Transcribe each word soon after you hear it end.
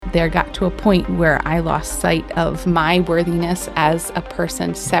there got to a point where I lost sight of my worthiness as a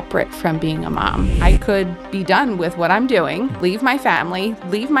person separate from being a mom. I could be done with what I'm doing, leave my family,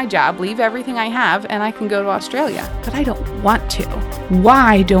 leave my job, leave everything I have, and I can go to Australia. But I don't want to.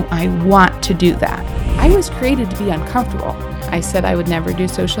 Why don't I want to do that? I was created to be uncomfortable. I said I would never do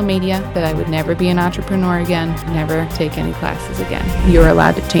social media, that I would never be an entrepreneur again, never take any classes again. You're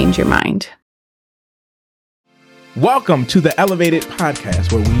allowed to change your mind. Welcome to the Elevated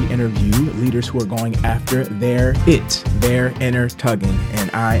Podcast, where we interview leaders who are going after their inner tugging. And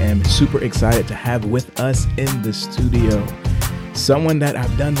I am super excited to have with us in the studio someone that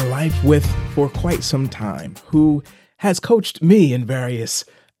I've done life with for quite some time, who has coached me in various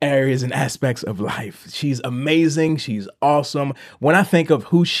areas and aspects of life. She's amazing. She's awesome. When I think of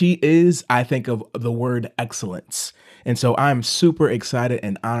who she is, I think of the word excellence. And so I'm super excited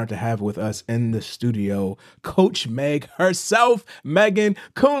and honored to have with us in the studio Coach Meg herself, Megan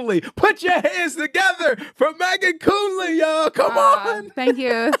Kuhnle. Put your hands together for Megan Kuhnle, y'all. Come on. Thank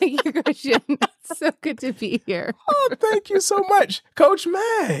you. Thank you, Christian. It's so good to be here. Oh, thank you so much. Coach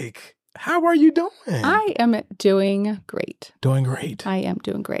Meg, how are you doing? I am doing great. Doing great. I am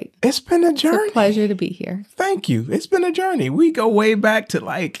doing great. It's been a journey. It's a pleasure to be here. Thank you. It's been a journey. We go way back to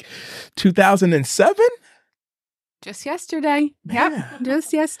like 2007. Just yesterday. Yeah. Yep.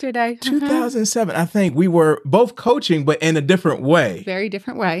 Just yesterday. 2007. I think we were both coaching, but in a different way. Very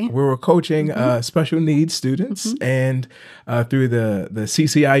different way. We were coaching special needs students and through the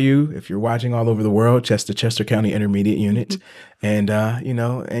CCIU, if you're watching all over the world, Chester County Intermediate Unit. And,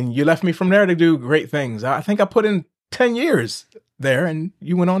 and you left me from there to do great things. I think I put in 10 years there, and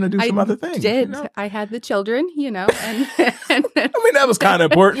you went on to do some other things. I did. You know? I had the children, and I mean, that was kind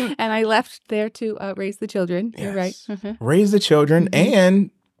of important. And I left there to raise the children. Yes. You're right. Raise the children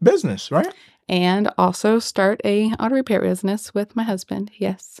and business, right? And also start a auto repair business with my husband.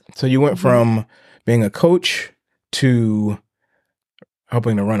 Yes. So you went from being a coach to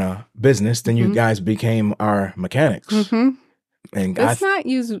helping to run a business. Then you guys became our mechanics. And let's not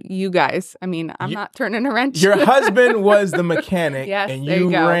use you guys. I mean, I'm not turning a wrench. Your husband was the mechanic, yes, and you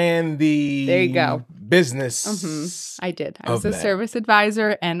ran the business. I did. I was a service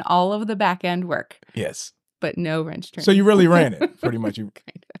advisor and all of the back end work. Yes. But no wrench turning. So you really ran it, pretty much.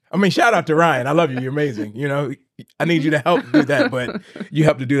 I mean, shout out to Ryan. I love you. You're amazing. I need you to help do that, but you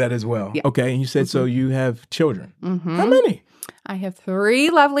help to do that as well. Yeah. Okay. And you said, so you have children. How many? I have 3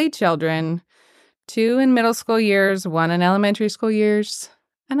 lovely children. 2 in middle school years, 1 in elementary school years,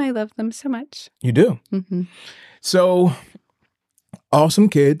 and I love them so much. You do? So, awesome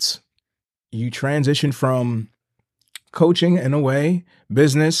kids. You transitioned from coaching in a way,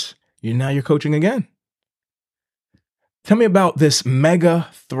 business, now you're coaching again. Tell me about this Mega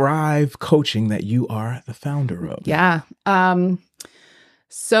Thrive coaching that you are the founder of. Yeah.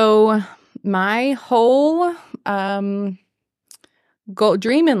 So my whole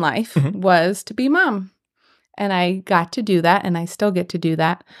dream in life was to be mom. And I got to do that, and I still get to do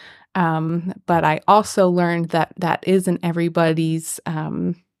that. But I also learned that that isn't everybody's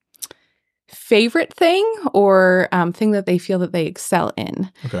favorite thing or thing that they feel that they excel in.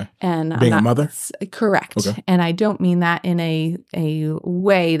 Okay. And being a mother? Correct. Okay. And I don't mean that in a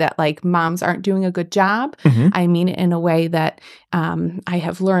way that like moms aren't doing a good job. I mean it in a way that I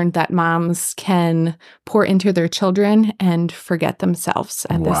have learned that moms can pour into their children and forget themselves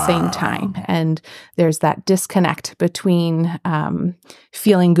at the same time. And there's that disconnect between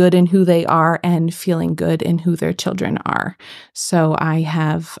feeling good in who they are and feeling good in who their children are. So I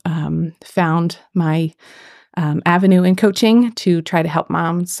have found my avenue in coaching to try to help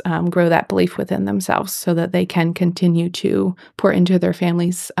moms grow that belief within themselves so that they can continue to pour into their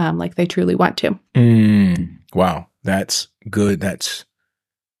families like they truly want to. Wow. That's good. That's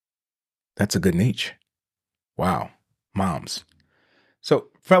a good niche. Wow. Moms. So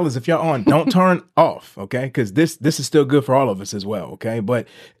fellas, if y'all on, don't turn off, okay? Because this is still good for all of us as well, okay? But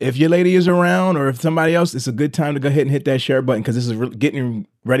if your lady is around or if somebody else, it's a good time to go ahead and hit that share button because this is getting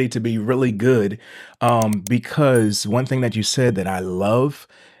ready to be really good. Because one thing that you said that I love,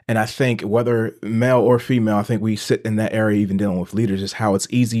 and I think whether male or female, I think we sit in that area even dealing with leaders, is how it's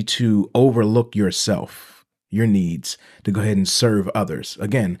easy to overlook yourself, your needs, to go ahead and serve others.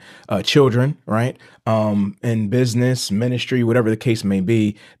 Again, children, right? In business, ministry, whatever the case may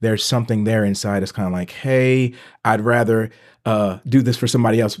be, there's something there inside that's kind of like, hey, I'd rather do this for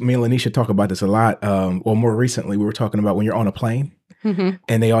somebody else. Me and Lanisha talk about this a lot. Well, more recently, we were talking about when you're on a plane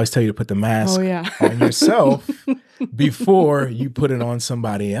and they always tell you to put the mask on yourself before you put it on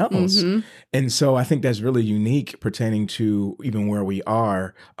somebody else. And so I think that's really unique pertaining to even where we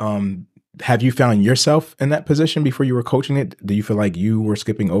are. have you found yourself in that position before you were coaching it? Do you feel like you were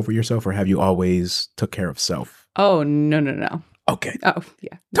skipping over yourself, or have you always took care of self? Oh, no. Okay. Oh,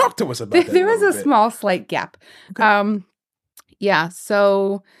 yeah. Talk to us about that. There was a small, slight gap. Okay. Yeah.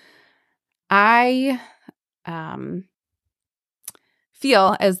 So I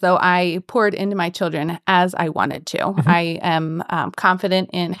feel as though I poured into my children as I wanted to. Mm-hmm. I am confident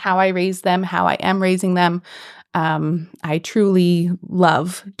in how I raise them, how I am raising them. I truly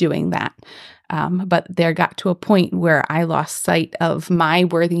love doing that. But there got to a point where I lost sight of my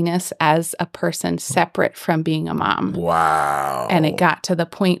worthiness as a person separate from being a mom. Wow. And it got to the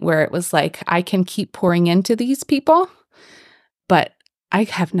point where it was like, I can keep pouring into these people, but I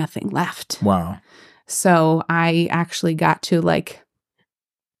have nothing left. Wow. So I actually got to like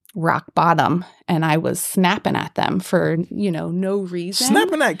rock bottom, and I was snapping at them for, no reason.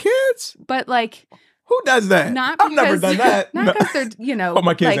 Snapping at kids? But like, who does that? I've never done that. Not because they're, Oh,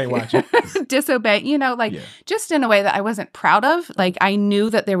 my kids ain't watching. disobey, just in a way that I wasn't proud of. Like, I knew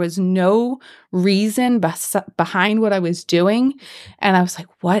that there was no reason behind what I was doing. And I was like,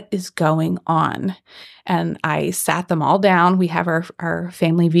 what is going on? And I sat them all down. We have our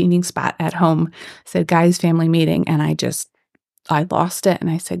family meeting spot at home. I said, guys, family meeting. And I lost it. And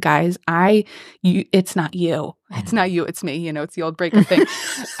I said, guys, it's not you. It's not you. It's me. It's the old breakup thing.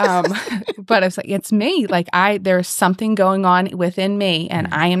 But I was like, it's me. Like there's something going on within me,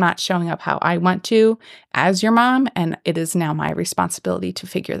 and I am not showing up how I want to as your mom. And it is now my responsibility to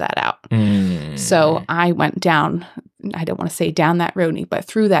figure that out. So I went down, I don't want to say down that road, but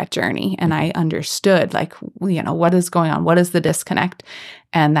through that journey. And I understood like, what is going on? What is the disconnect?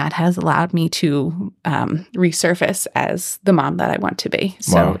 And that has allowed me to resurface as the mom that I want to be.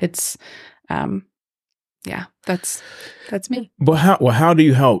 So it's, that's me. But how do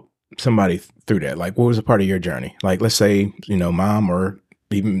you help somebody through that? Like, what was a part of your journey? Like, let's say, mom or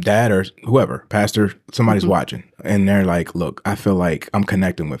even dad or whoever, pastor, somebody's watching, and they're like, look, I feel like I'm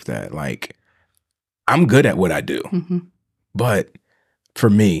connecting with that. Like, I'm good at what I do, but for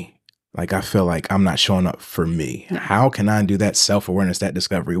me, like, I feel like I'm not showing up for me. Yeah. How can I do that self-awareness, that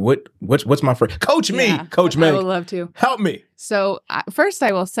discovery? What's my first? Coach me, Coach Meg. I would love to. Help me. So first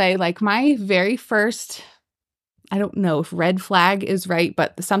I will say, like, my very first, I don't know if red flag is right,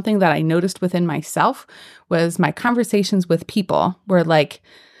 but something that I noticed within myself was my conversations with people were like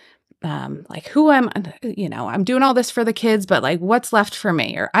who I'm doing all this for the kids, but like, what's left for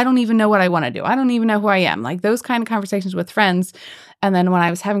me? Or I don't even know what I want to do. I don't even know who I am. Like those kind of conversations with friends. And then when I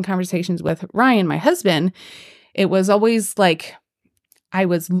was having conversations with Ryan, my husband, it was always like, I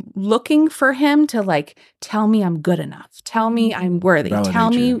was looking for him to like, tell me I'm good enough. Tell me I'm worthy. Validate tell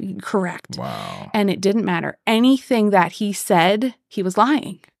me you. correct. Wow. And it didn't matter. Anything that he said, he was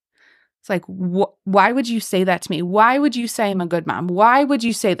lying. It's like, why would you say that to me? Why would you say I'm a good mom? Why would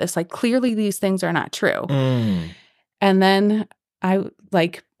you say this? Like, clearly these things are not true. And then I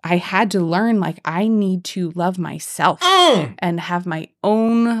had to learn, like, I need to love myself and have my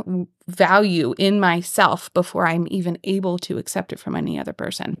own value in myself before I'm even able to accept it from any other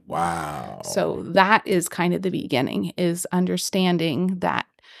person. Wow. So that is kind of the beginning, is understanding that,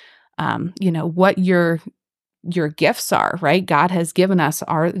 what your gifts are, right? God has given us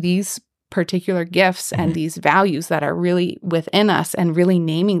these particular gifts and these values that are really within us, and really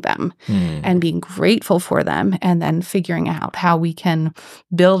naming them and being grateful for them, and then figuring out how we can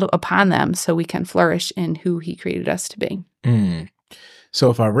build upon them so we can flourish in who he created us to be. So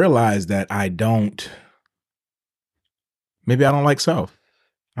if I realize that maybe I don't like self.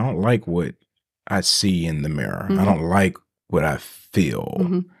 I don't like what I see in the mirror. I don't like what I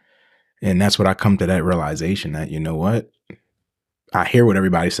feel. And that's what I come to that realization that, you know what? I hear what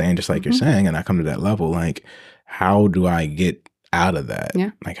everybody's saying, just like you're saying, and I come to that level, like, how do I get out of that?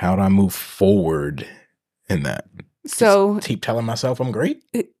 Yeah. Like, how do I move forward in that? So just keep telling myself I'm great?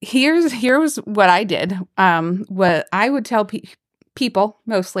 Here's what I did. What I would tell people,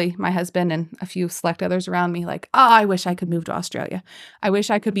 mostly my husband and a few select others around me, like, oh, I wish I could move to Australia. I wish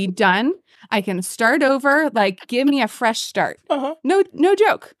I could be done. I can start over. Like, give me a fresh start. No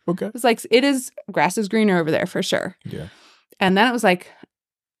joke. Okay. It's like, grass is greener over there for sure. Yeah. And then it was like,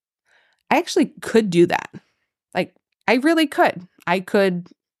 I actually could do that. Like, I really could. I could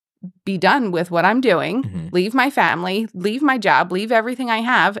be done with what I'm doing, leave my family, leave my job, leave everything I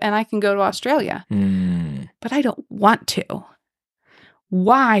have, and I can go to Australia. But I don't want to.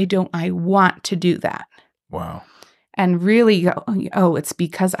 Why don't I want to do that? Wow. And really go, it's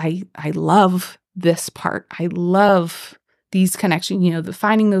because I love this part. I love these connections,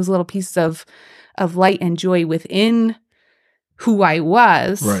 finding those little pieces of light and joy within who I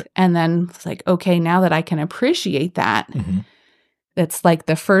was. Right. And then it's like, okay, now that I can appreciate that, it's like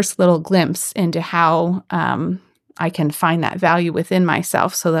the first little glimpse into how I can find that value within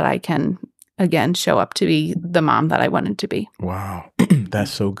myself so that I can, again, show up to be the mom that I wanted to be. Wow.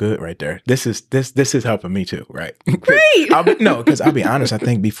 That's so good right there. This is helping me too, right? Great. Because I'll be honest, I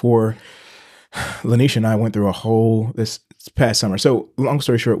think before Lanisha and I went through a whole this past summer. So long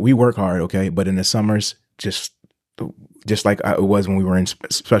story short, we work hard, okay? But in the summers, just like it was when we were in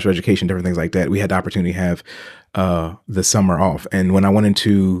special education, different things like that, we had the opportunity to have the summer off. And when I went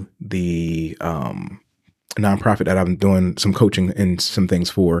into the nonprofit that I'm doing some coaching and some things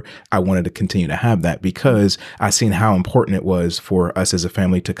for, I wanted to continue to have that because I seen how important it was for us as a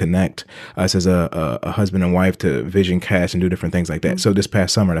family to connect, us as a husband and wife to vision cast and do different things like that. So this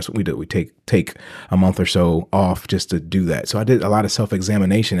past summer, that's what we did. We take a month or so off just to do that. So I did a lot of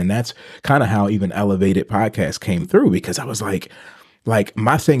self-examination, and that's kind of how even Elevated Podcast came through, because I was like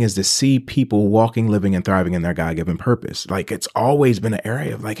my thing is to see people walking, living, and thriving in their God-given purpose. Like, it's always been an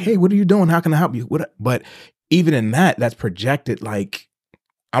area of like, hey, what are you doing? How can I help you? But even in that's projected. Like,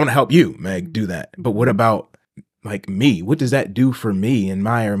 I want to help you, Meg, do that. But what about like me? What does that do for me and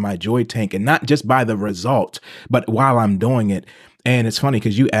my joy tank? And not just by the result, but while I'm doing it. And it's funny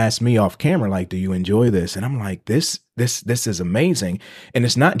because you asked me off camera, like, do you enjoy this? And I'm like, this is amazing. And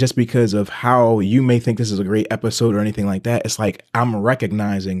it's not just because of how you may think this is a great episode or anything like that. It's like I'm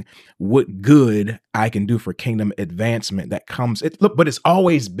recognizing what good I can do for kingdom advancement that comes. But it's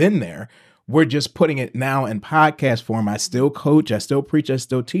always been there. We're just putting it now in podcast form. I still coach, I still preach, I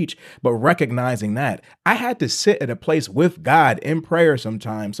still teach, but recognizing that I had to sit at a place with God in prayer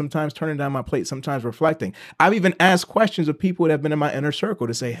sometimes turning down my plate, sometimes reflecting. I've even asked questions of people that have been in my inner circle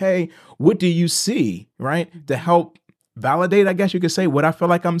to say, hey, what do you see, right? To help validate, I guess you could say, what I feel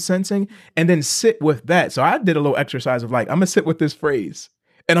like I'm sensing, and then sit with that. So I did a little exercise of like, I'm gonna sit with this phrase.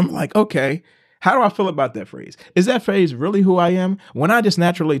 And I'm like, okay, how do I feel about that phrase? Is that phrase really who I am? When I just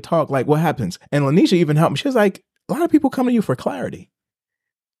naturally talk, like, what happens? And Lanisha even helped me. She was like, a lot of people come to you for clarity.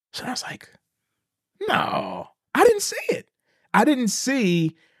 So I was like, no, I didn't see it. I didn't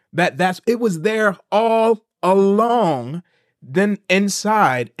see it was there all along, then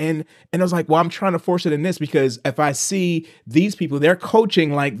inside. And I was like, well, I'm trying to force it in this because if I see these people, they're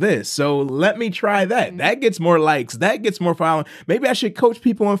coaching like this. So let me try that. That gets more likes. That gets more following. Maybe I should coach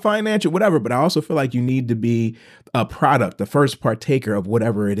people in financial, whatever. But I also feel like you need to be a product, the first partaker of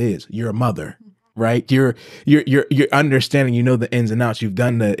whatever it is. You're a mother, right? You're understanding, you know, the ins and outs. You've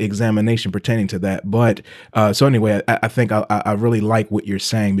done the examination pertaining to that. But so anyway, I think I really like what you're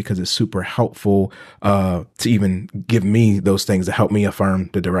saying because it's super helpful to even give me those things to help me affirm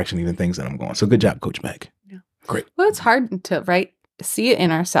the direction, even things that I'm going. So good job, Coach Meg. Yeah. Great. Well, it's hard to, see it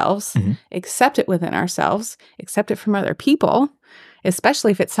in ourselves, accept it within ourselves, accept it from other people,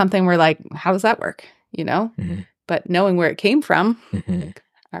 especially if it's something we're like, how does that work? You know, but knowing where it came from, like,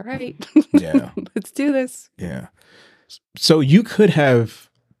 all right, yeah, let's do this. Yeah. So you could have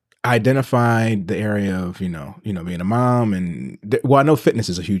identified the area of, you know, being a mom and I know fitness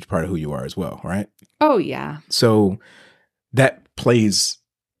is a huge part of who you are as well, right? Oh, yeah. So that plays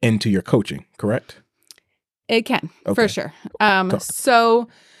into your coaching, correct? It can, for sure. So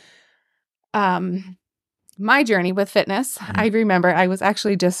my journey with fitness, I remember I was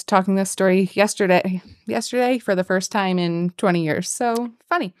actually just talking this story yesterday for the first time in 20 years. So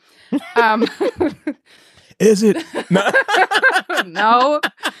funny. Is it? No. No.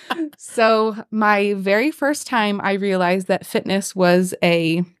 So my very first time I realized that fitness was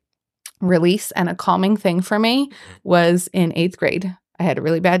a release and a calming thing for me was in 8th grade. I had a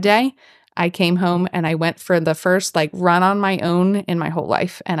really bad day. I came home and I went for the first run on my own in my whole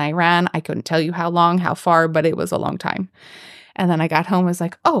life. And I ran. I couldn't tell you how long, how far, but it was a long time. And then I got home. I was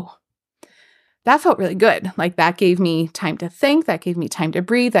like, oh, that felt really good. Like that gave me time to think. That gave me time to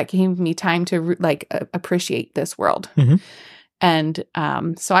breathe. That gave me time to appreciate this world. And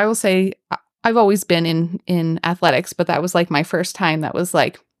so I will say I've always been in athletics, but that was like my first time that was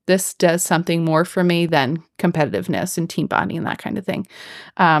like, this does something more for me than competitiveness and team bonding and that kind of thing.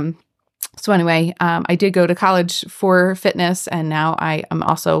 So anyway, I did go to college for fitness, and now I am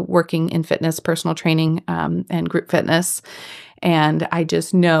also working in fitness, personal training, and group fitness. And I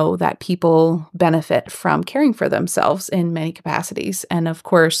just know that people benefit from caring for themselves in many capacities. And of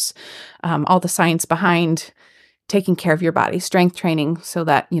course, all the science behind taking care of your body, strength training, so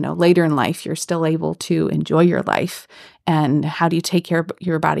that, later in life, you're still able to enjoy your life. And how do you take care of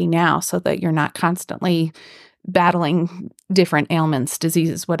your body now so that you're not constantly battling different ailments,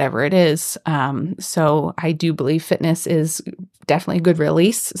 diseases, whatever it is. So I do believe fitness is definitely a good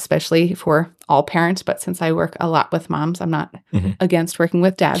release, especially for all parents. But since I work a lot with moms, I'm not against working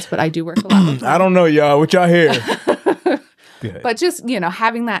with dads, but I do work a lot with moms. I don't know, y'all. What y'all hear? Good. But just,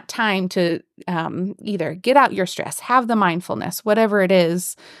 having that time to either get out your stress, have the mindfulness, whatever it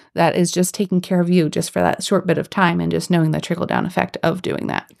is that is just taking care of you just for that short bit of time, and just knowing the trickle-down effect of doing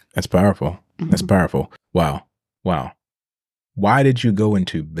that. That's powerful. That's powerful. Wow. Why did you go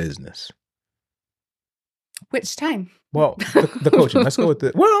into business? Which time? Well, the coaching. Let's go with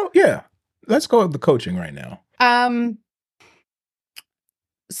let's go with the coaching right now.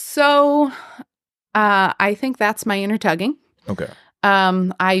 So I think that's my inner tugging. Okay.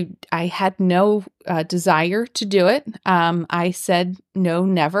 I had no desire to do it. I said no,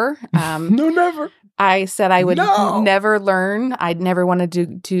 never. No, never. I said I would never learn. I'd never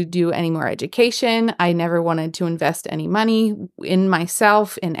wanted to do any more education. I never wanted to invest any money in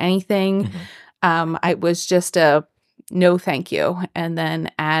myself, in anything. I was just a no, thank you. And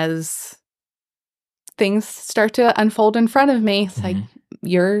then as things start to unfold in front of me, it's like,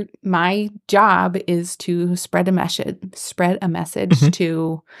 my job is to spread a message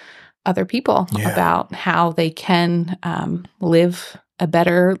to other people about how they can live a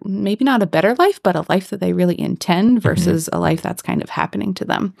better, maybe not a better life, but a life that they really intend versus a life that's kind of happening to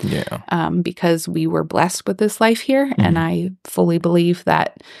them. Yeah. Because we were blessed with this life here. And I fully believe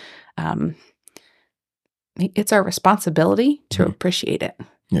that it's our responsibility to appreciate it.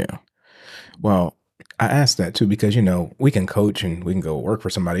 Yeah. Well, I asked that too, because, we can coach and we can go work for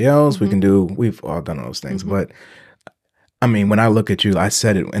somebody else. We've all done those things. But I mean, when I look at you, I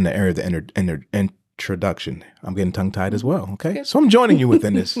said it in the area of the introduction. I'm getting tongue tied as well. Okay. Good. So I'm joining you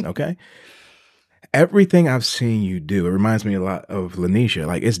within this. Okay. Everything I've seen you do, it reminds me a lot of Lanisha.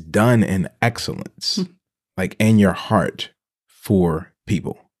 Like, it's done in excellence, like in your heart for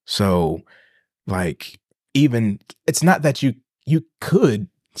people. So like, even it's not that you could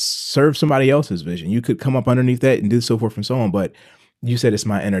serve somebody else's vision. You could come up underneath that and do so forth and so on. But you said it's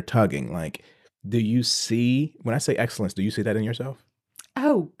my inner tugging. Like, do you see, when I say excellence, do you see that in yourself?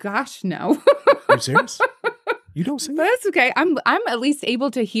 Oh gosh, no. Are you serious? You don't see that? That's okay. I'm at least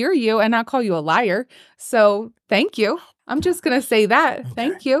able to hear you and not call you a liar. So thank you. I'm just going to say that. Okay.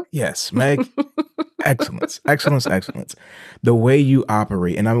 Thank you. Yes, Meg. Excellence. The way you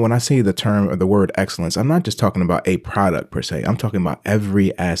operate. And when I say the term or the word excellence, I'm not just talking about a product per se. I'm talking about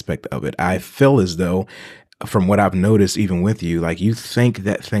every aspect of it. I feel as though, from what I've noticed, even with you, like, you think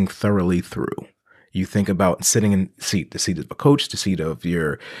that thing thoroughly through. You think about sitting in the seat of a coach, the seat of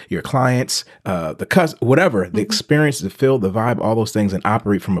your clients, whatever, the experience, the feel, the vibe, all those things, and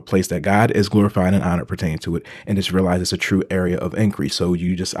operate from a place that God is glorified and honored pertaining to it, and just realize it's a true area of increase. So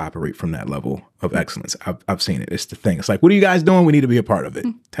you just operate from that level of excellence. I've seen it. It's the thing. It's like, what are you guys doing? We need to be a part of it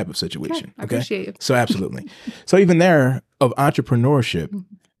type of situation. I appreciate it. So absolutely. So even there, of entrepreneurship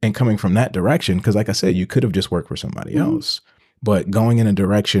and coming from that direction, because like I said, you could have just worked for somebody else, but going in a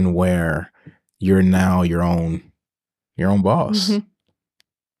direction where you're now your own boss.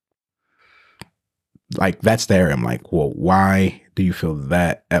 Like, that's there. I'm like, well, why do you feel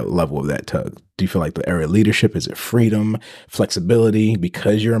that at level of that tug? Do you feel like the area of leadership? Is it freedom, flexibility,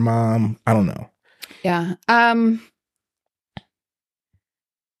 because you're a mom? I don't know. Yeah. And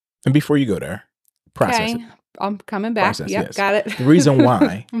before you go there, process it. I'm coming back. Yep, yes. Got it. The reason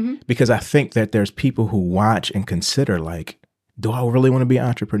why, because I think that there's people who watch and consider, like, do I really want to be an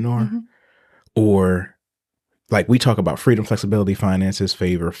entrepreneur? Or, like, we talk about freedom, flexibility, finances,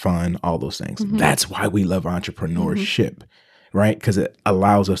 favor, fun, all those things. That's why we love entrepreneurship, right? Because it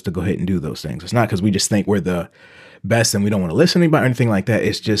allows us to go ahead and do those things. It's not because we just think we're the best and we don't want to listen to anybody or anything like that.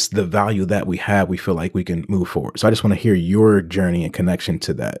 It's just the value that we have. We feel like we can move forward. So I just want to hear your journey and connection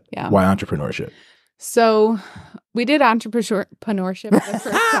to that. Yeah. Why entrepreneurship? So we did entrepreneurship the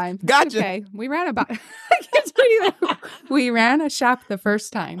first time. Gotcha. Okay. We ran I can't tell you that. We ran a shop the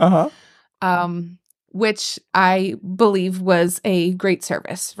first time. Which I believe was a great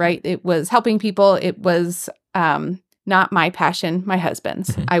service, right? It was helping people. It was not my passion, my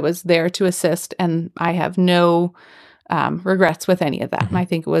husband's. I was there to assist, and I have no regrets with any of that. And I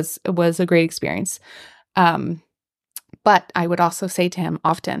think it was a great experience. But I would also say to him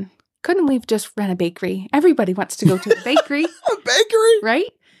often, couldn't we just run a bakery? Everybody wants to go to the bakery. A bakery?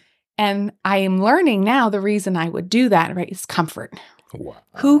 Right? And I am learning now the reason I would do that, right, is comfort. Wow.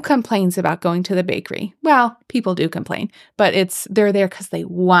 Who complains about going to the bakery? Well, people do complain, but they're there because they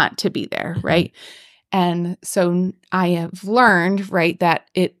want to be there, right? And so I have learned, right, that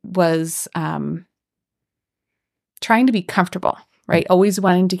it was trying to be comfortable, right? Always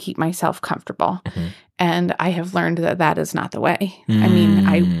wanting to keep myself comfortable. And I have learned that that is not the way. I mean,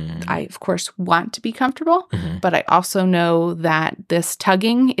 I of course want to be comfortable, but I also know that this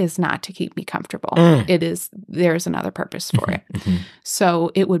tugging is not to keep me comfortable. There's another purpose for it. So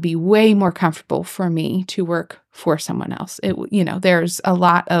it would be way more comfortable for me to work for someone else. There's a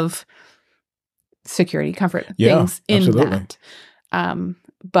lot of security, comfort things in that.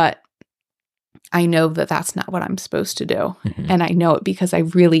 But I know that that's not what I'm supposed to do. And I know it because I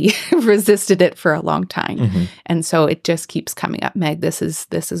really resisted it for a long time. And so it just keeps coming up. Meg, this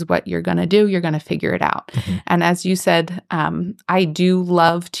is what you're going to do. You're going to figure it out. And as you said, I do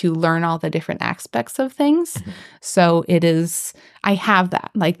love to learn all the different aspects of things. So I have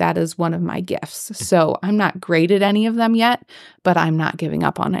that. Like, that is one of my gifts. So I'm not great at any of them yet, but I'm not giving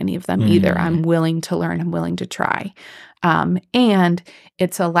up on any of them either. I'm willing to learn. I'm willing to try. And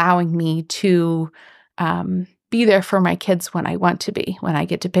it's allowing me to be there for my kids when I want to be. When I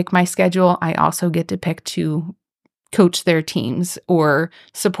get to pick my schedule, I also get to pick to coach their teams or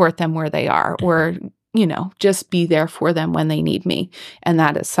support them where they are, or, just be there for them when they need me. And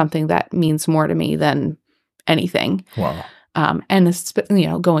that is something that means more to me than anything. Wow. And it's,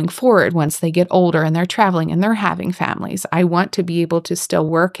 going forward, once they get older and they're traveling and they're having families, I want to be able to still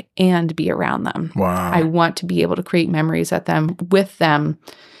work and be around them. Wow. I want to be able to create memories with them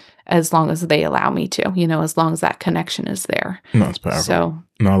as long as they allow me to, as long as that connection is there. No, it's powerful. So,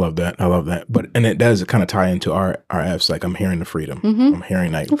 no, I love that. And it does kind of tie into our F's. Like, I'm hearing the freedom. I'm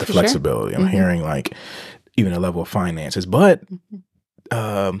hearing like the flexibility. Sure. I'm hearing like even a level of finances, but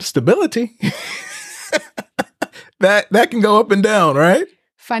stability. That can go up and down, right?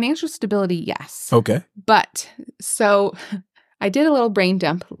 Financial stability, yes. Okay. But so I did a little brain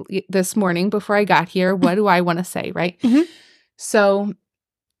dump this morning before I got here. What do I want to say, right? So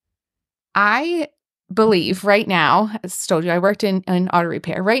I believe right now, as I told you, I worked in auto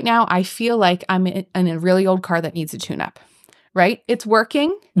repair. Right now, I feel like I'm in a really old car that needs a tune-up, right? It's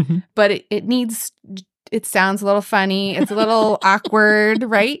working, but it sounds a little funny. It's a little awkward,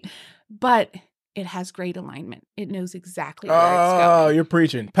 right? But it has great alignment. It knows exactly where it's going. Oh, you're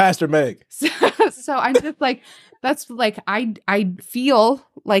preaching. Pastor Meg. So I'm just like, that's like, I feel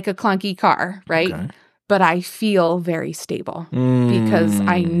like a clunky car, right? Okay. But I feel very stable because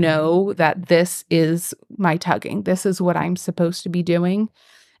I know that this is my tugging. This is what I'm supposed to be doing.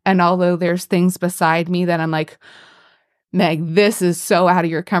 And although there's things beside me that I'm like, Meg, this is so out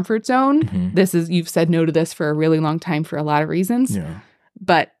of your comfort zone. You've said no to this for a really long time for a lot of reasons. Yeah.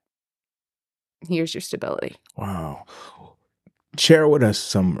 But here's your stability. Wow. Share with us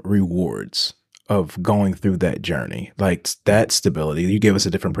some rewards of going through that journey, like that stability. You give us a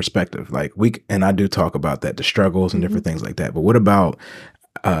different perspective. Like and I do talk about that, the struggles and different things like that. But what about,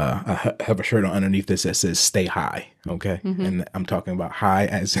 I have a shirt on underneath this that says stay high. Okay. And I'm talking about high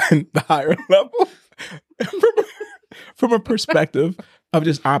as in the higher level from a perspective of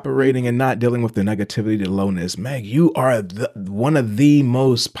just operating and not dealing with the negativity, the lowness. Meg, you are one of the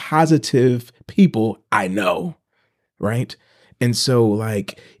most positive people I know, right? And so,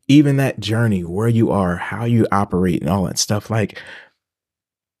 like, even that journey, where you are, how you operate and all that stuff, like,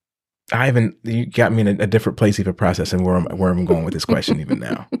 you got me in a different place even processing where I'm going with this question even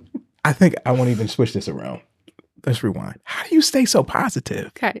now. I think I won't even switch this around. Let's rewind. How do you stay so positive?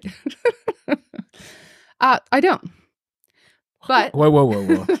 Okay. I don't. But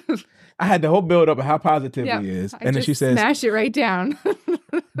whoa. I had the whole build up of how positive he is. And then she says, smash it right down.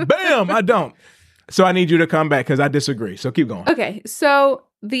 Bam, I don't. So I need you to come back because I disagree. So keep going. Okay. So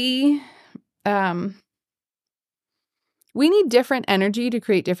we need different energy to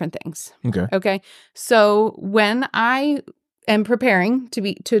create different things. Okay. So when I am preparing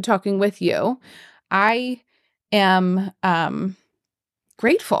to talking with you, I am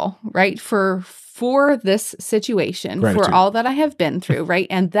grateful, right, for this situation, Gratitude. for all that I have been through, right?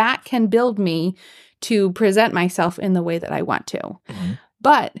 And that can build me to present myself in the way that I want to.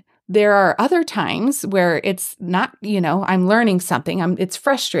 But there are other times where it's not, I'm learning something, it's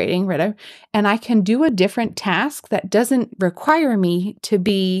frustrating, right? And I can do a different task that doesn't require me to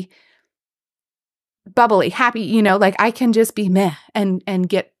be bubbly, happy, like I can just be meh and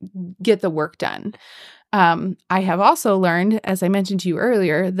get the work done. I have also learned, as I mentioned to you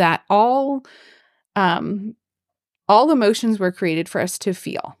earlier, that all emotions were created for us to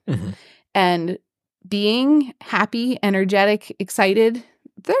feel. And being happy, energetic, excited,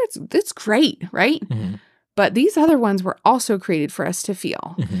 that's great, right? But these other ones were also created for us to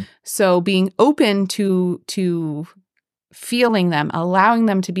feel. So being open to feeling them, allowing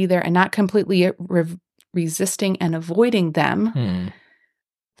them to be there and not completely resisting and avoiding them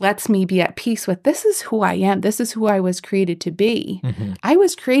lets me be at peace with, this is who I am. This is who I was created to be. I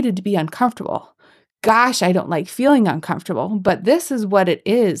was created to be uncomfortable. gosh, I don't like feeling uncomfortable, but this is what it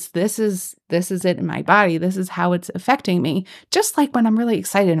is. This is it in my body. This is how it's affecting me. Just like when I'm really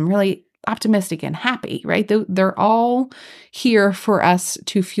excited, I'm really optimistic and happy, right? They're all here for us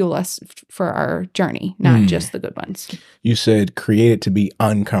to fuel us for our journey, not just the good ones. You said created to be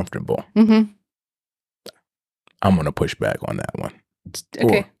uncomfortable. Mm-hmm. I'm going to push back on that one.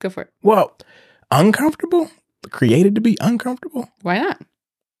 Okay, go for it. Well, uncomfortable? Created to be uncomfortable? Why not?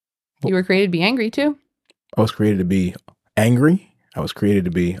 You were created to be angry too. I was created to be angry. I was created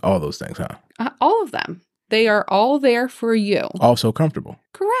to be all those things, huh? All of them. They are all there for you. Also comfortable.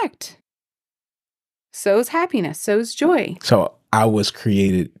 Correct. So is happiness. So is joy. So I was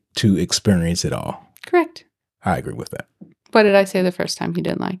created to experience it all. Correct. I agree with that. What did I say the first time you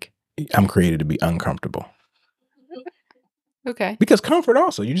didn't like? I'm created to be uncomfortable. Okay. Because comfort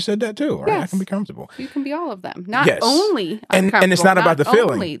also, you just said that too, right? Yes. I can be comfortable. You can be all of them. Not only and it's not about the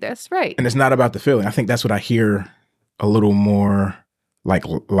feeling. Only this, right. And it's not about the feeling. I think that's what I hear a little more like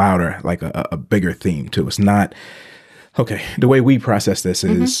louder, like a bigger theme too. It's not, okay, the way we process this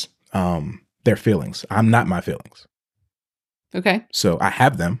is their feelings. I'm not my feelings. Okay. So I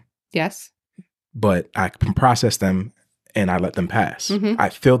have them. Yes. But I can process them and I let them pass. I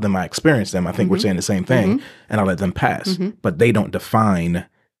feel them, I experience them. I think we're saying the same thing, and I let them pass. But they don't define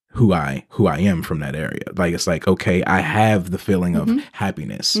who I am from that area. Like, it's like, okay, I have the feeling of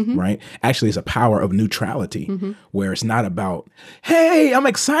happiness, right? Actually, it's a power of neutrality where it's not about, hey, I'm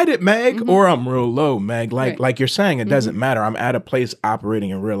excited, Meg, or I'm real low, Meg. Like you're saying, it doesn't matter. I'm at a place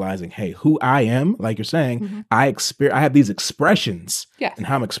operating and realizing, hey, who I am, like you're saying, I have these expressions and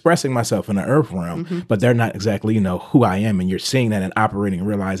how I'm expressing myself in the earth realm, but they're not exactly, who I am. And you're seeing that and operating and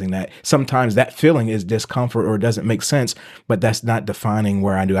realizing that sometimes that feeling is discomfort or it doesn't make sense, but that's not defining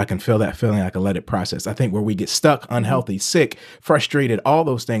where I do. I can feel that feeling. I can let it process. I think where we get stuck, unhealthy, sick, frustrated, all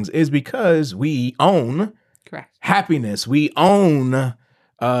those things is because we own happiness. We own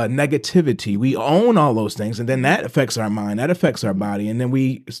negativity. We own all those things. And then that affects our mind. That affects our body. And then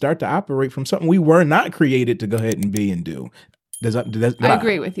we start to operate from something we were not created to go ahead and be and do. I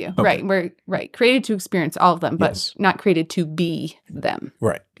agree with you. Okay. Right. We're created to experience all of them, but not created to be them.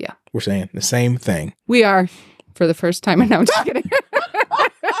 Right. Yeah. We're saying the same thing. We are, for the first time. And I'm just kidding.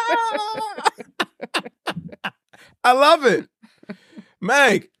 I love it.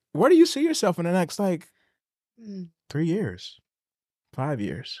 Meg, where do you see yourself in the next 3 years, 5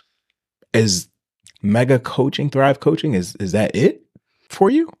 years? Is Mega Coaching, Thrive Coaching, is that it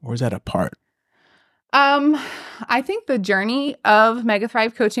for you, or is that a part? I think the journey of Mega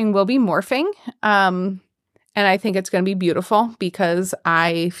Thrive Coaching will be morphing. And I think it's going to be beautiful because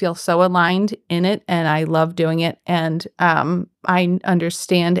I feel so aligned in it and I love doing it. And I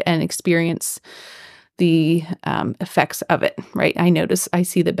understand and experience the effects of it, right? I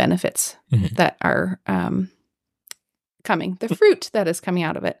see the benefits that are coming, the fruit that is coming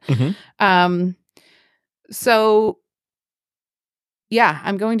out of it. So yeah,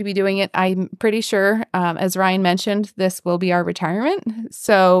 I'm going to be doing it. I'm pretty sure, as Ryan mentioned, this will be our retirement.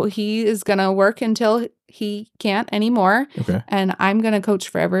 So he is going to work until he can't anymore. Okay. And I'm going to coach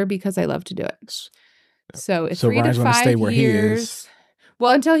forever because I love to do it. So it's 3 to 5 years. Where he is.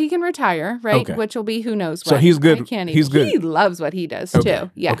 Well, until he can retire, right? Okay. Which will be who knows what. So he's good. He's good. He loves what he does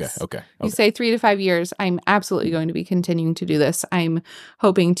too. Yes. Okay. You say 3 to 5 years. I'm absolutely going to be continuing to do this. I'm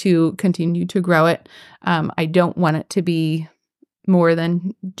hoping to continue to grow it. I don't want it to be more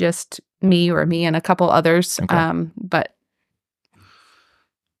than just me and a couple others. Okay. But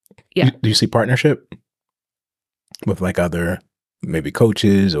yeah. Do you see partnership with other maybe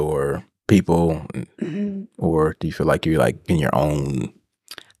coaches or people, or do you feel like you're in your own?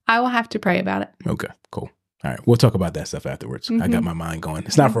 I will have to pray about it. Okay, cool. All right. We'll talk about that stuff afterwards. I got my mind going.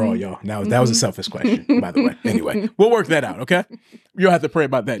 It's not for all y'all. Now, that was a selfish question, by the way. Anyway, we'll work that out. Okay. You'll have to pray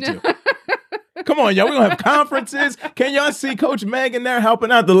about that too. Come on, y'all. We're going to have conferences. Can y'all see Coach Meg in there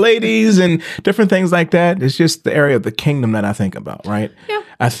helping out the ladies and different things like that? It's just the area of the kingdom that I think about, right? Yeah.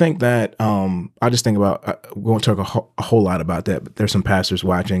 I think that I just think about, we won't talk a whole lot about that, but there's some pastors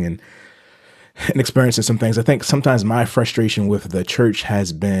watching and experiencing some things. I think sometimes my frustration with the church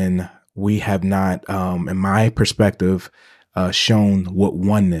has been we have not, in my perspective, shown what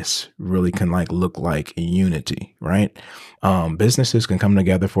oneness really can look like in unity, right? Businesses can come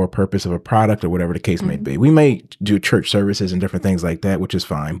together for a purpose of a product or whatever the case may be. We may do church services and different things like that, which is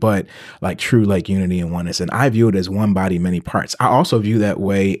fine, but true unity and oneness. And I view it as one body, many parts. I also view that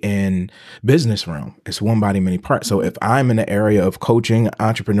way in business realm. It's one body, many parts. So if I'm in the area of coaching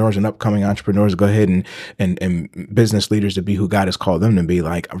entrepreneurs and upcoming entrepreneurs, go ahead and business leaders to be who God has called them to be,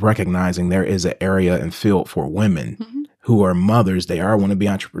 recognizing there is an area and field for women who are mothers. They are want to be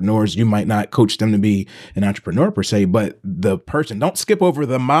entrepreneurs. You might not coach them to be an entrepreneur per se, but the person, don't skip over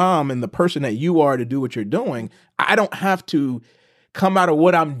the mom and the person that you are to do what you're doing. I don't have to come out of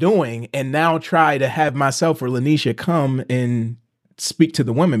what I'm doing and now try to have myself or Lanisha come and speak to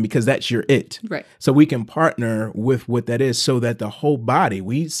the women, because that's your it. Right. So we can partner with what that is, so that the whole body,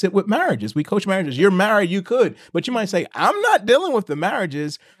 we sit with marriages, we coach marriages. You're married, you could, but you might say, I'm not dealing with the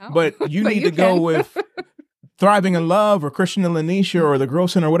marriages, but you need to go with Thriving in Love or Christian and Lanisha or the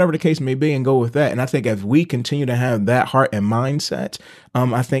Growth Center, or whatever the case may be, and go with that. And I think as we continue to have that heart and mindset,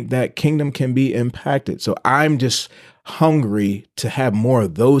 I think that kingdom can be impacted. So I'm just hungry to have more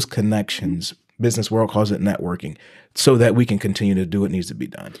of those connections. Business world calls it networking, so that we can continue to do what needs to be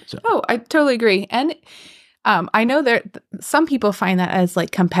done. So. Oh, I totally agree. And I know that some people find that as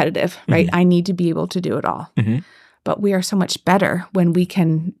like competitive, right? I need to be able to do it all. But we are so much better when we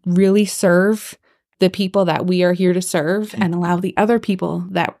can really serve the people that we are here to serve and allow the other people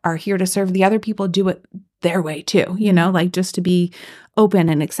that are here to serve the other people do it their way too, like just to be open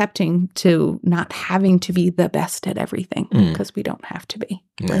and accepting to not having to be the best at everything, because we don't have to be.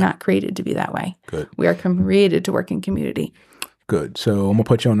 Yeah. We're not created to be that way. Good. We are created to work in community. Good. So I'm going to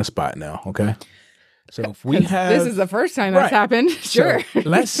put you on the spot now, okay? So if we have... This is the first time that's happened. Sure. So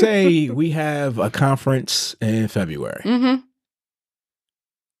let's say we have a conference in February.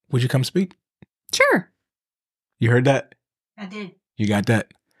 Would you come speak? Sure. You heard that? I did. You got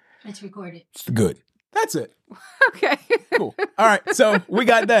that? It's recorded. Good. That's it. Okay. Cool. All right. So we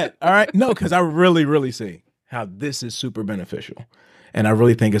got that. All right. No, because I really, really see how this is super beneficial. And I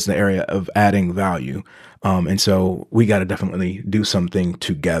really think it's the area of adding value. And so we got to definitely do something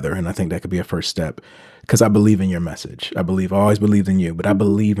together. And I think that could be a first step, because I believe in your message. I always believed in you, but I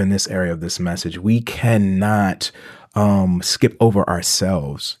believe in this area of this message. We cannot skip over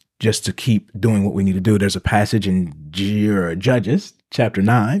ourselves just to keep doing what we need to do. There's a passage in Judges chapter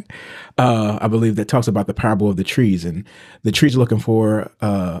 9, I believe, that talks about the parable of the trees, and the trees are looking for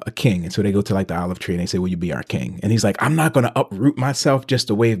a king. And so they go to like the olive tree and they say, will you be our king? And he's like, I'm not going to uproot myself just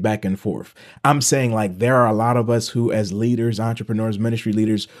to wave back and forth. I'm saying, like, there are a lot of us who, as leaders, entrepreneurs, ministry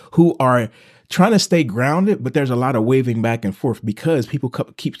leaders, who are trying to stay grounded, but there's a lot of waving back and forth because people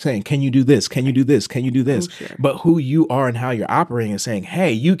keep saying, can you do this? Can you do this? Can you do this? Oh, sure. But who you are and how you're operating is saying,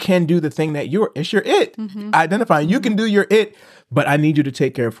 hey, you can do the thing that it's your it. Identifying, you can do your it, but I need you to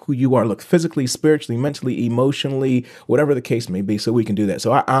take care of who you are. Look, physically, spiritually, mentally, emotionally, whatever the case may be, so we can do that.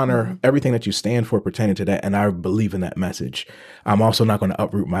 So I honor everything that you stand for pertaining to that, and I believe in that message. I'm also not going to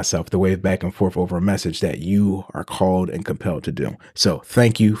uproot myself to wave back and forth over a message that you are called and compelled to do. So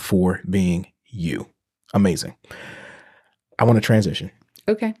thank you for being you. Amazing. I want to transition.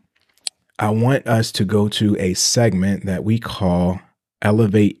 Okay. I want us to go to a segment that we call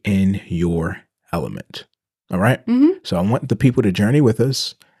Elevate in Your Element. All right. So I want the people to journey with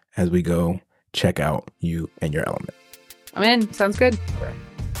us as we go check out you and your element. I'm in. Sounds good. All right.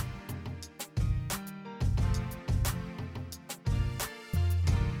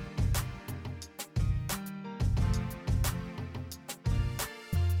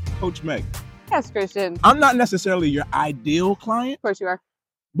 Coach Meg. Yes, Christian. I'm not necessarily your ideal client. Of course you are.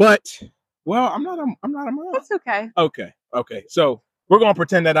 But, well, I'm not a mom. That's okay. Okay. So we're going to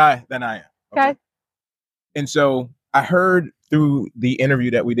pretend that I am. Okay. And so I heard through the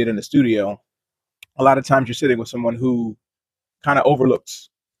interview that we did in the studio, a lot of times you're sitting with someone who kind of overlooks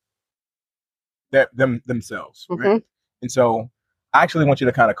themselves. Right? And so I actually want you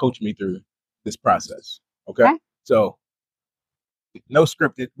to kind of coach me through this process. Okay. So no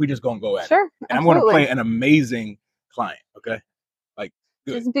scripted. We just going to go at it. Sure. And I'm going to play an amazing client. Okay. Like,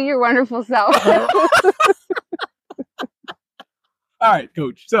 good. Just be your wonderful self. All right,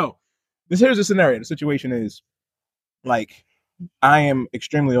 coach. So here's the scenario. The situation is, like, I am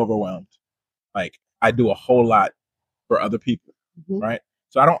extremely overwhelmed. Like, I do a whole lot for other people, right?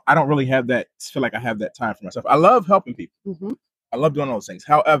 So I don't really feel like I have that time for myself. I love helping people. I love doing all those things.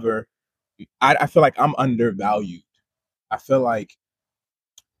 However, I feel like I'm undervalued. I feel like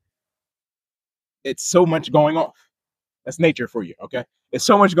it's so much going on. That's nature for you, okay? It's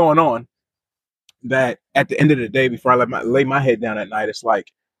so much going on that at the end of the day, before I lay my head down at night, it's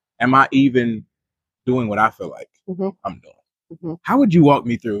like, am I even doing what I feel like I'm doing? How would you walk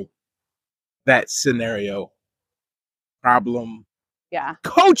me through that scenario, problem? Yeah.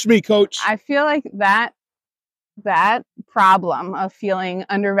 Coach me, coach. I feel like that problem of feeling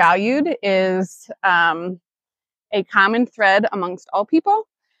undervalued is a common thread amongst all people.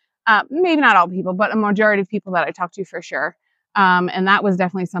 Maybe not all people, but a majority of people that I talk to for sure. And that was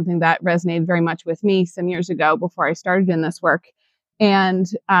definitely something that resonated very much with me some years ago before I started in this work. And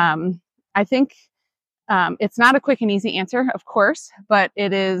I think It's not a quick and easy answer, of course, but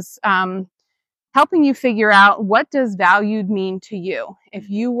it is helping you figure out, what does valued mean to you? If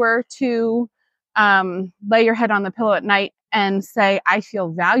you were to lay your head on the pillow at night and say, I feel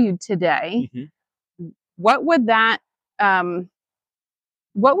valued today, what would that,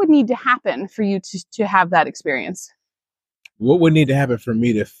 what would need to happen for you to have that experience? What would need to happen for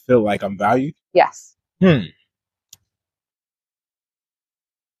me to feel like I'm valued? Yes. Maybe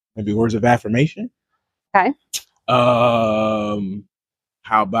words of affirmation. Okay. How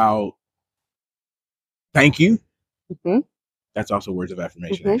about thank you? That's also words of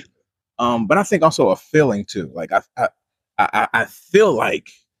affirmation, actually. But I think also a feeling too. Like I feel like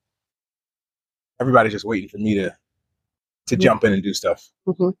everybody's just waiting for me to jump in and do stuff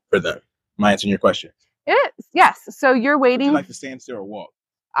for them. Am I answering your question? It is, yes. So you're waiting. Would you like to stand still or walk?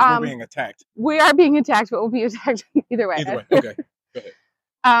 We're being attacked. We are being attacked, but we'll be attacked either way. Either way. Okay. Go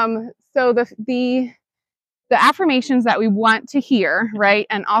ahead. So the affirmations that we want to hear, right?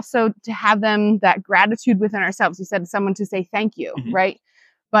 And also to have them, that gratitude within ourselves. You said someone to say thank you, right?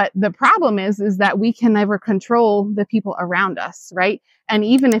 But the problem is that we can never control the people around us, right? And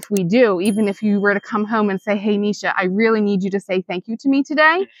even if we do, even if you were to come home and say, hey, Nisha, I really need you to say thank you to me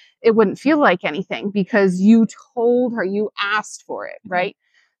today, it wouldn't feel like anything because you told her, you asked for it, right?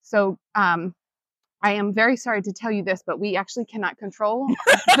 So I am very sorry to tell you this, but we actually cannot control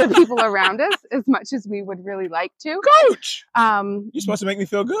the people around us as much as we would really like to. Coach, you're supposed to make me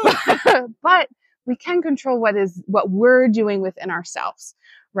feel good. But we can control what we're doing within ourselves,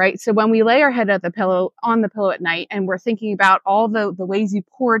 right? So when we lay our head on the pillow at night and we're thinking about all the ways you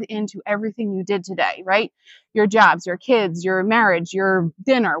poured into everything you did today, right? Your jobs, your kids, your marriage, your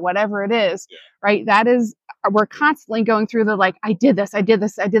dinner, whatever it is, right? That is, we're constantly going through the, like, I did this.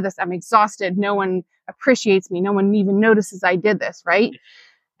 I'm exhausted. No one appreciates me. No one even notices I did this, right?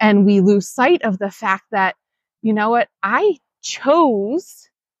 And we lose sight of the fact that, you know what? I chose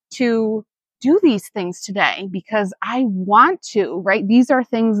to do these things today because I want to, right? These are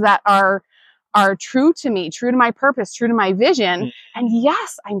things that are true to me, true to my purpose, true to my vision. And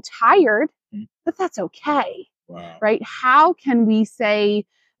yes, I'm tired, but that's okay. Wow. Right? How can we say,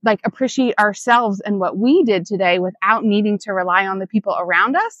 like, appreciate ourselves and what we did today without needing to rely on the people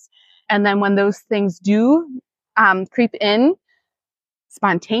around us? And then when those things do creep in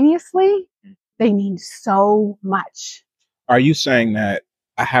spontaneously, they mean so much. Are you saying that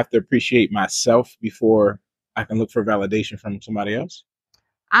I have to appreciate myself before I can look for validation from somebody else?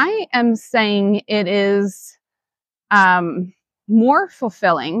 I am saying it is more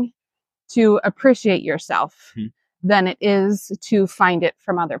fulfilling to appreciate yourself than it is to find it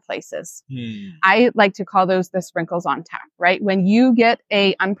from other places. I like to call those the sprinkles on top, right? When you get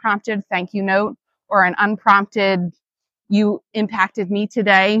a unprompted thank you note or an unprompted, you impacted me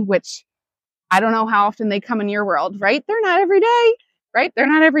today, which I don't know how often they come in your world, right? They're not every day, right? They're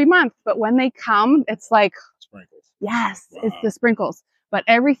not every month, but when they come, it's like, sprinkles. Yes, wow. It's the sprinkles. But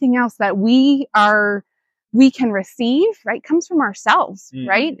everything else that we can receive, right, comes from ourselves,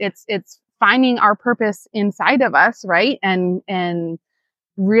 right? It's finding our purpose inside of us, right? And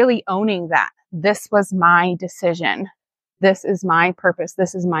really owning that this was my decision. This is my purpose.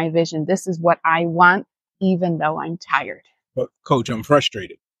 This is my vision. This is what I want, even though I'm tired. But Coach, I'm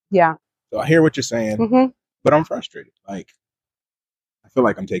frustrated. Yeah. So I hear what you're saying, but I'm frustrated. Like, I feel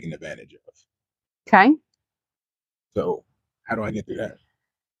like I'm taken advantage of. Okay. So how do I get through that?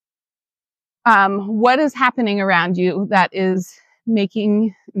 What is happening around you that is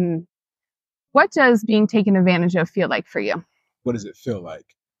making, what does being taken advantage of feel like for you? What does it feel like?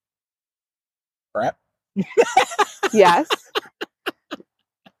 Crap? Yes.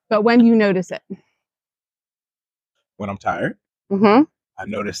 But when do you notice it? When I'm tired. I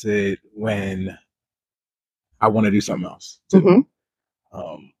notice it when I want to do something else too.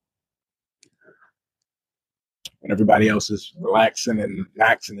 When everybody else is relaxing and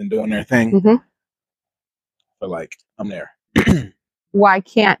maxing and doing their thing, I feel like I'm there. Why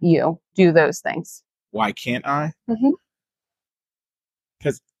can't you do those things? Why can't I?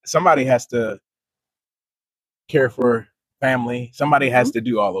 Because somebody has to care for family. Somebody has to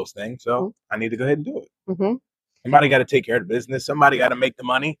do all those things. So I need to go ahead and do it. Somebody got to take care of the business. Somebody got to make the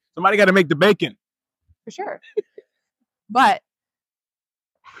money. Somebody got to make the bacon. For sure. But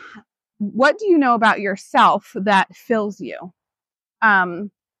what do you know about yourself that fills you? I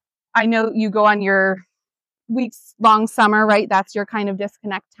know you go on your weeks-long summer, right? That's your kind of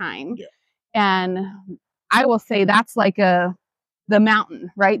disconnect time. Yeah. And I will say that's like the mountain,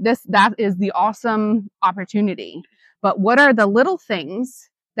 right? That is the awesome opportunity. But what are the little things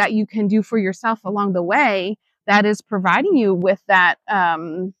that you can do for yourself along the way that is providing you with that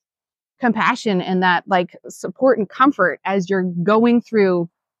compassion and that like support and comfort as you're going through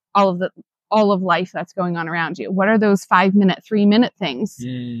all of life that's going on around you? What are those 5-minute, 3-minute things?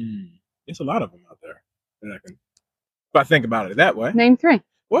 There's a lot of them out there that if I think about it that way. Name 3.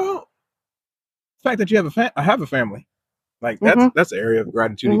 Well, the fact that you have I have a family, like that's an area of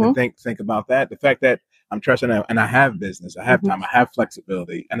gratitude. Even think about that. The fact that I'm trusting and I have business, I have time, I have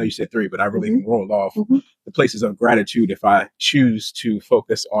flexibility. I know you said 3, but I really can roll off the places of gratitude if I choose to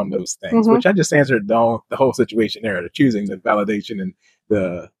focus on those things, which I just answered the whole situation there, the choosing, the validation, and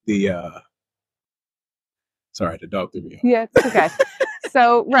the sorry, the dog threw me off. Yeah, it's okay.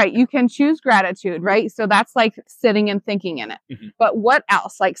 So, right, you can choose gratitude, right? So that's like sitting and thinking in it. But what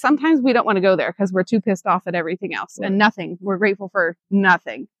else? Like sometimes we don't want to go there because we're too pissed off at everything else and nothing. We're grateful for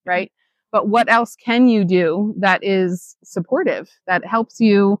nothing, right? But what else can you do that is supportive, that helps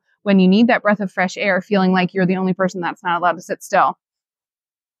you when you need that breath of fresh air, feeling like you're the only person that's not allowed to sit still?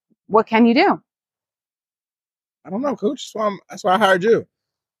 What can you do? I don't know, Coach. That's why I hired you.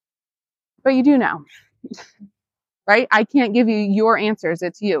 But you do know. Right? I can't give you your answers.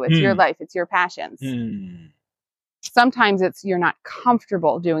 It's you. It's your life. It's your passions. Sometimes it's you're not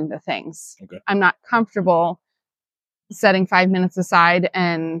comfortable doing the things. Okay. I'm not comfortable setting 5 minutes aside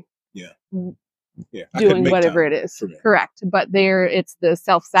and doing whatever it is. Correct. But it's the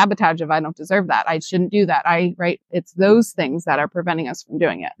self-sabotage of I don't deserve that. I shouldn't do that. It's those things that are preventing us from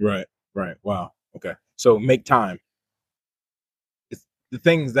doing it. Right. Wow. Okay. So make time. It's the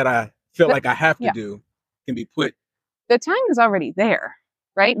things that I feel like I have to do can be put. The time is already there,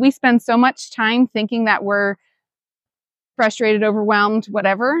 right? We spend so much time thinking that we're frustrated, overwhelmed,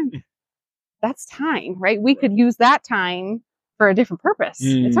 whatever. That's time, right? We could use that time for a different purpose.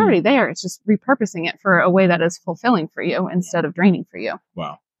 It's already there. It's just repurposing it for a way that is fulfilling for you instead of draining for you.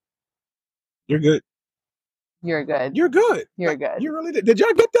 Wow. You're good. You're good. You're good. You're good. You really did. Did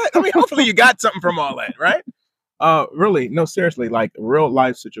y'all get that? I mean, hopefully you got something from all that, right? Really, no, seriously, like real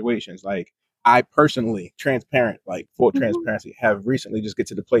life situations. Like I personally, transparent, like full transparency, have recently just get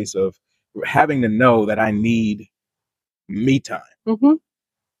to the place of having to know that I need me time.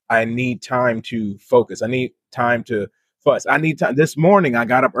 I need time to focus. I need time to fuss. I need time. This morning, I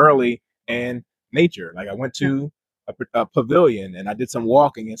got up early and nature. Like I went to a pavilion and I did some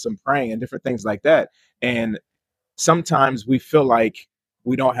walking and some praying and different things like that. And sometimes we feel like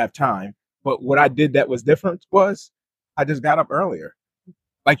we don't have time. But what I did that was different was I just got up earlier.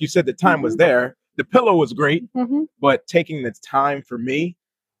 Like you said, the time was there. The pillow was great, but taking the time for me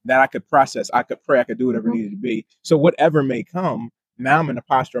that I could process, I could pray, I could do whatever needed to be. So whatever may come, now I'm in a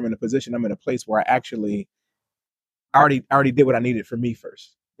posture, I'm in a position, I'm in a place where I already did what I needed for me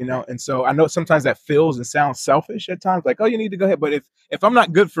first, you know? And so I know sometimes that feels and sounds selfish at times, like, oh, you need to go ahead. But if I'm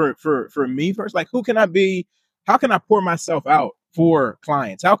not good for me first, like who can I be? How can I pour myself out for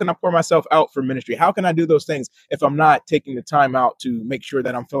clients? How can I pour myself out for ministry? How can I do those things if I'm not taking the time out to make sure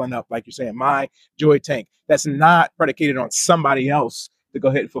that I'm filling up, like you're saying, my joy tank that's not predicated on somebody else to go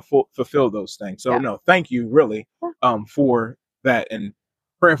ahead and fulfill those things. So no, thank you really for that. And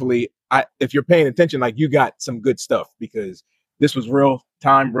prayerfully, if you're paying attention, like you got some good stuff because this was real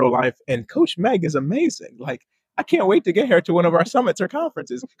time, real life. And Coach Meg is amazing. Like, I can't wait to get her to one of our summits or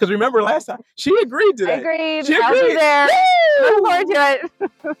conferences. Because remember last time, she agreed to that. I agreed. She agreed. I'll be there. Look forward to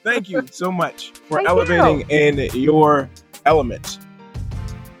it. Thank you so much for elevating in your element.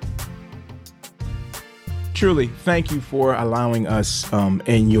 Truly, thank you for allowing us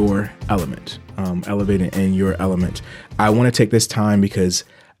in your element, elevating in your element. I want to take this time because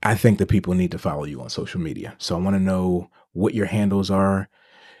I think the people need to follow you on social media. So I want to know what your handles are,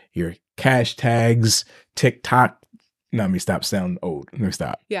 your hashtags, TikTok. No, let me stop sounding old. Let me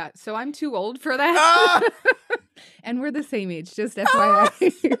stop. Yeah, so I'm too old for that. And we're the same age, just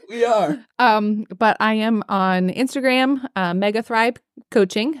FYI. We are. But I am on Instagram, Mega Thrive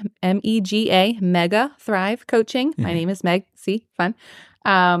Coaching, MEGA, Mega Thrive Coaching. My name is Meg. See, fun.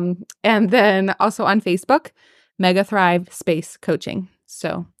 And then also on Facebook, Mega Thrive Space Coaching.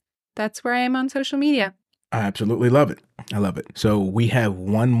 So that's where I am on social media. I absolutely love it. I love it. So we have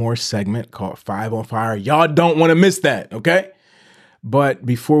one more segment called 5 on Fire. Y'all don't want to miss that, okay? But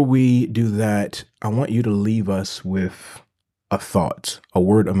before we do that, I want you to leave us with a thought, a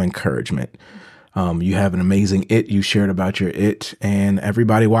word of encouragement. You have an amazing it. You shared about your it, and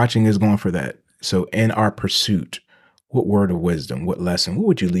everybody watching is going for that. So in our pursuit, what word of wisdom, what lesson, what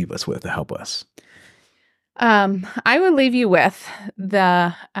would you leave us with to help us? I would leave you with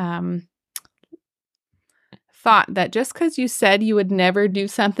the thought that just because you said you would never do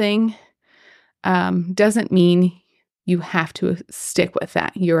something doesn't mean you have to stick with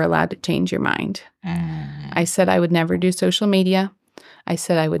that. You're allowed to change your mind. I said I would never do social media. I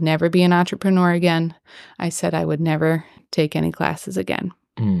said I would never be an entrepreneur again. I said I would never take any classes again.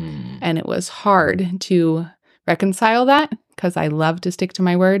 And it was hard to reconcile that because I love to stick to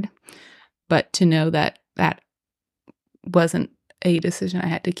my word, but to know that that wasn't a decision I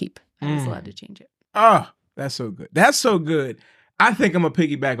had to keep. I was allowed to change it. Oh, that's so good. That's so good. I think I'm going to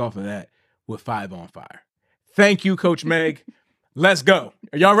piggyback off of that with 5 on Fire. Thank you, Coach Meg. Let's go.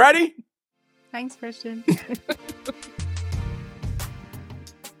 Are y'all ready? Thanks, Christian.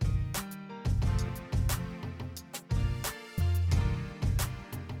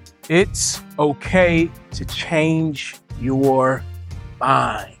 It's okay to change your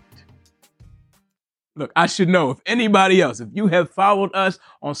mind. Look, I should know if anybody else, if you have followed us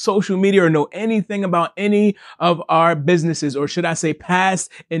on social media or know anything about any of our businesses, or should I say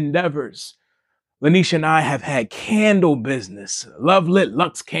past endeavors, Lanisha and I have had candle business, Love Lit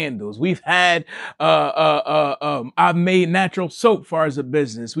Lux candles. We've had, I've made natural soap far as a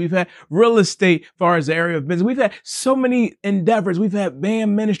business. We've had real estate far as the area of business. We've had so many endeavors. We've had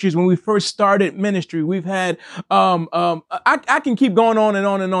band ministries when we first started ministry. We've had, I can keep going on and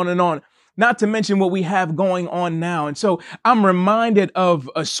on and on and on. Not to mention what we have going on now. And so I'm reminded of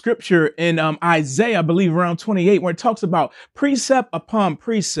a scripture in Isaiah, I believe around 28, where it talks about precept upon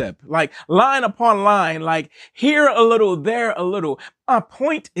precept, like line upon line, like here a little, there a little. My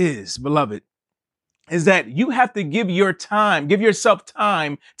point is, beloved, is that you have to give yourself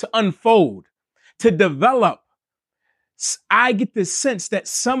time to unfold, to develop. I get the sense that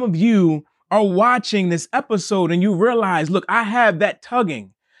some of you are watching this episode and you realize, look, I have that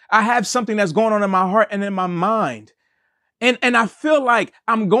tugging. I have something that's going on in my heart and in my mind. And I feel like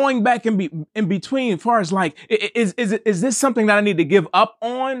I'm going back in between as far as like, is this something that I need to give up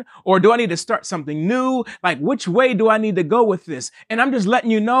on? Or do I need to start something new? Like, which way do I need to go with this? And I'm just letting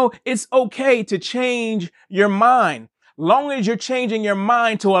you know, it's okay to change your mind. Long as you're changing your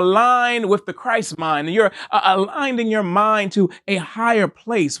mind to align with the Christ mind, and you're aligning your mind to a higher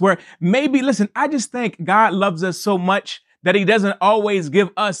place where maybe, listen, I just think God loves us so much that he doesn't always give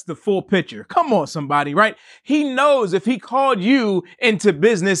us the full picture. Come on, somebody, right? He knows if he called you into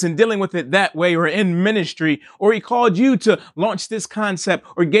business and dealing with it that way, or in ministry, or he called you to launch this concept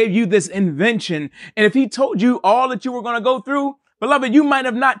or gave you this invention. And if he told you all that you were going to go through, beloved, you might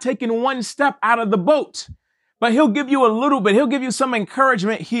have not taken one step out of the boat. But he'll give you a little bit. He'll give you some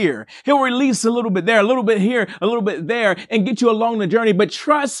encouragement here. He'll release a little bit there, a little bit here, a little bit there, and get you along the journey. But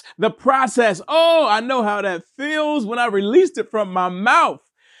trust the process. Oh, I know how that feels when I released it from my mouth.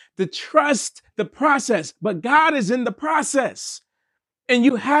 To trust the process. But God is in the process. And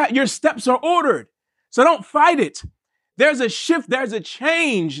your steps are ordered. So don't fight it. There's a shift. There's a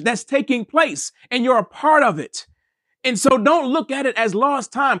change that's taking place, and you're a part of it. And so don't look at it as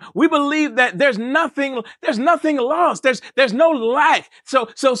lost time. We believe that there's nothing lost. There's no lack.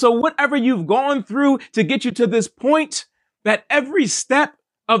 So whatever you've gone through to get you to this point, that every step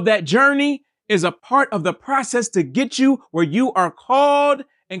of that journey is a part of the process to get you where you are called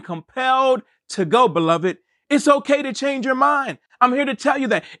and compelled to go, beloved. It's okay to change your mind. I'm here to tell you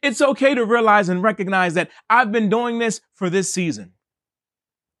that it's okay to realize and recognize that I've been doing this for this season.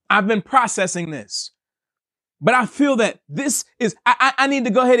 I've been processing this. But I feel that I need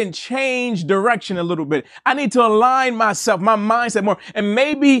to go ahead and change direction a little bit. I need to align myself, my mindset more. And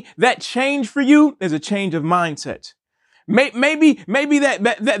maybe that change for you is a change of mindset. Maybe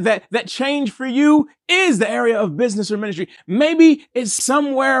that change for you is the area of business or ministry. Maybe it's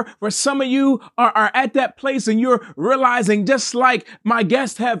somewhere where some of you are at that place and you're realizing, just like my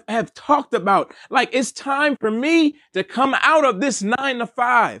guests have talked about, like it's time for me to come out of this 9 to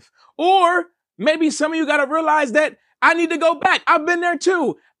 5. Or maybe some of you got to realize that I need to go back. I've been there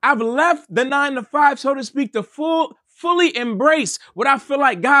too. I've left the 9 to 5, so to speak, to fully embrace what I feel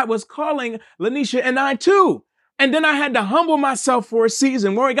like God was calling Lanisha and I to. And then I had to humble myself for a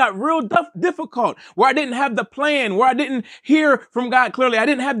season where it got real difficult, where I didn't have the plan, where I didn't hear from God clearly. I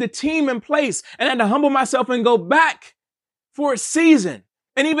didn't have the team in place, and I had to humble myself and go back for a season.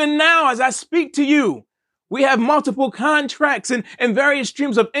 And even now, as I speak to you, we have multiple contracts and various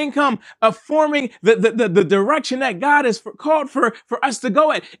streams of income of forming the direction that God has called for us to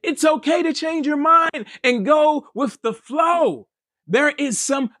go at. It's okay to change your mind and go with the flow. There is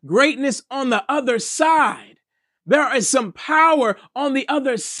some greatness on the other side. There is some power on the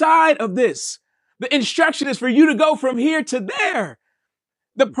other side of this. The instruction is for you to go from here to there.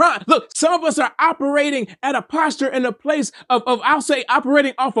 Look, some of us are operating at a posture in a place of I'll say,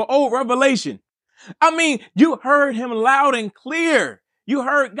 operating off of old revelation. I mean, you heard him loud and clear. You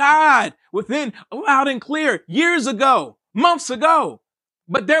heard God within loud and clear years ago, months ago.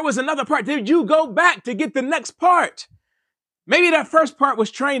 But there was another part. Did you go back to get the next part? Maybe that first part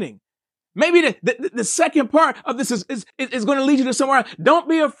was training. Maybe the second part of this is going to lead you to somewhere. Don't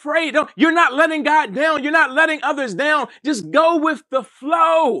be afraid. You're not letting God down. You're not letting others down. Just go with the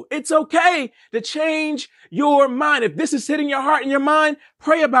flow. It's okay to change your mind. If this is hitting your heart and your mind,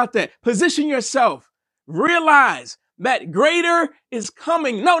 pray about that. Position yourself. Realize that greater is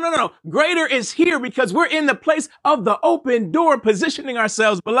coming. No. Greater is here because we're in the place of the open door, positioning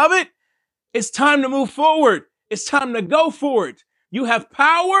ourselves. Beloved, it's time to move forward. It's time to go forward. You have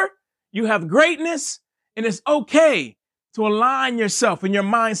power. You have greatness, and it's okay to align yourself and your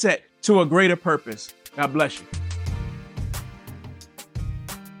mindset to a greater purpose. God bless you.